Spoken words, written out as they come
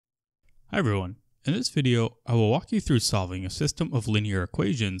Hi everyone, in this video I will walk you through solving a system of linear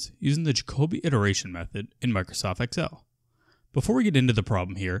equations using the Jacobi Iteration method in Microsoft Excel. Before we get into the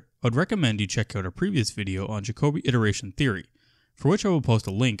problem here, I would recommend you check out our previous video on Jacobi Iteration theory, for which I will post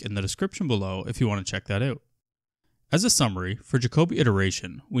a link in the description below if you want to check that out. As a summary, for Jacobi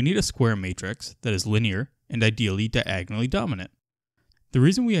Iteration, we need a square matrix that is linear and ideally diagonally dominant. The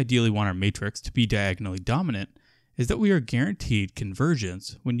reason we ideally want our matrix to be diagonally dominant is that we are guaranteed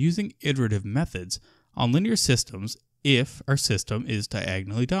convergence when using iterative methods on linear systems if our system is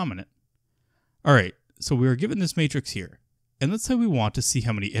diagonally dominant. Alright, so we are given this matrix here, and let's say we want to see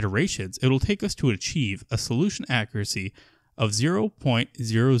how many iterations it will take us to achieve a solution accuracy of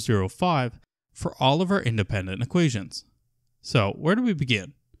 0.005 for all of our independent equations. So, where do we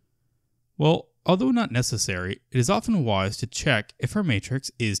begin? Well, although not necessary, it is often wise to check if our matrix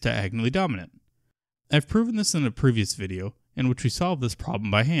is diagonally dominant. I've proven this in a previous video in which we solved this problem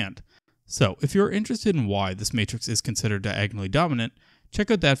by hand. So if you're interested in why this matrix is considered diagonally dominant,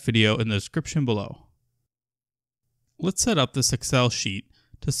 check out that video in the description below. Let's set up this Excel sheet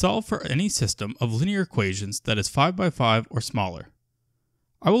to solve for any system of linear equations that is 5 by 5 or smaller.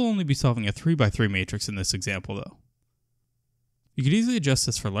 I will only be solving a 3 by 3 matrix in this example though. You could easily adjust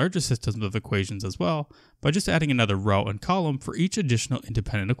this for larger systems of equations as well by just adding another row and column for each additional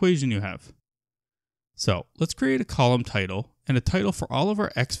independent equation you have. So let's create a column title and a title for all of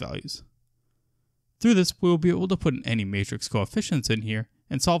our x values. Through this, we will be able to put in any matrix coefficients in here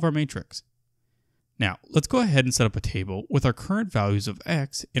and solve our matrix. Now, let's go ahead and set up a table with our current values of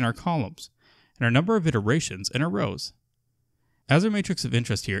x in our columns and our number of iterations in our rows. As our matrix of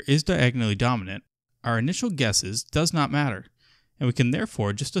interest here is diagonally dominant, our initial guesses does not matter, and we can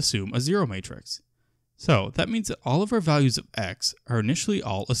therefore just assume a zero matrix. So that means that all of our values of x are initially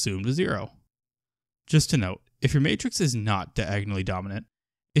all assumed as 0. Just to note, if your matrix is not diagonally dominant,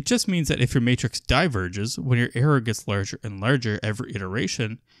 it just means that if your matrix diverges when your error gets larger and larger every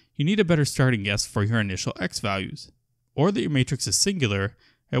iteration, you need a better starting guess for your initial x values, or that your matrix is singular,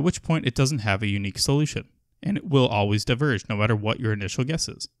 at which point it doesn't have a unique solution, and it will always diverge no matter what your initial guess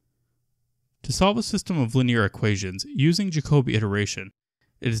is. To solve a system of linear equations using Jacobi iteration,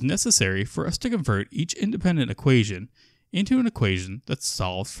 it is necessary for us to convert each independent equation into an equation that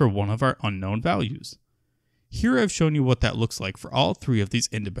solves for one of our unknown values. Here I've shown you what that looks like for all three of these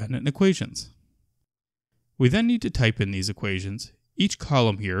independent equations. We then need to type in these equations, each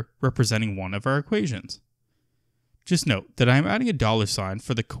column here representing one of our equations. Just note that I am adding a $sign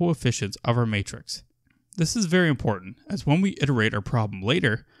for the coefficients of our matrix. This is very important, as when we iterate our problem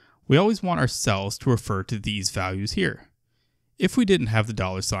later, we always want our cells to refer to these values here. If we didn't have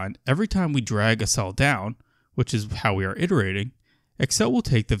the $sign, every time we drag a cell down, which is how we are iterating, Excel will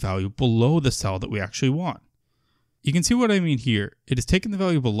take the value below the cell that we actually want. You can see what I mean here. It is taking the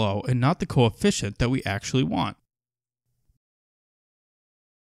value below and not the coefficient that we actually want.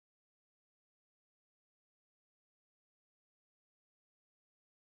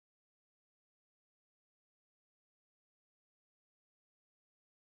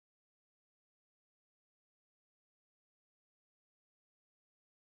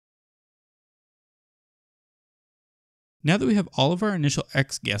 Now that we have all of our initial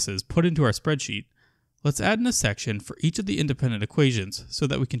x guesses put into our spreadsheet, let's add in a section for each of the independent equations so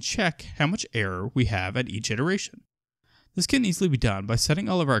that we can check how much error we have at each iteration. This can easily be done by setting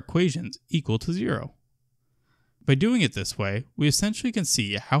all of our equations equal to 0. By doing it this way, we essentially can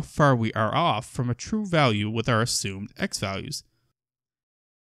see how far we are off from a true value with our assumed x values.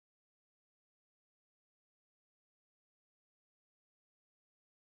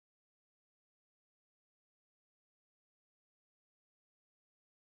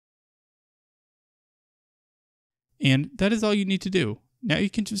 And that is all you need to do. Now you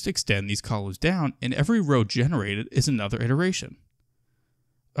can just extend these columns down and every row generated is another iteration.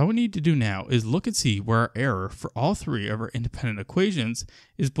 All we need to do now is look and see where our error for all three of our independent equations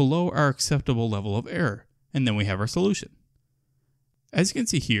is below our acceptable level of error, and then we have our solution. As you can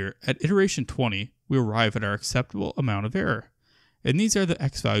see here, at iteration 20, we arrive at our acceptable amount of error, and these are the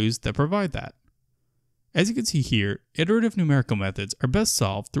x values that provide that. As you can see here, iterative numerical methods are best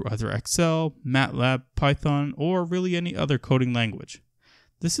solved through either Excel, MATLAB, Python, or really any other coding language.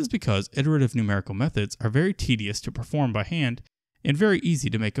 This is because iterative numerical methods are very tedious to perform by hand and very easy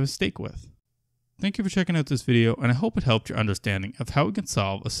to make a mistake with. Thank you for checking out this video, and I hope it helped your understanding of how we can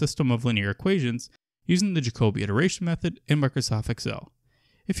solve a system of linear equations using the Jacobi Iteration method in Microsoft Excel.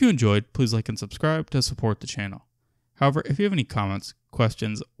 If you enjoyed, please like and subscribe to support the channel. However, if you have any comments,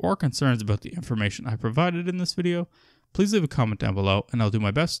 questions, or concerns about the information I provided in this video, please leave a comment down below and I'll do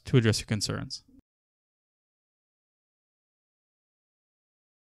my best to address your concerns.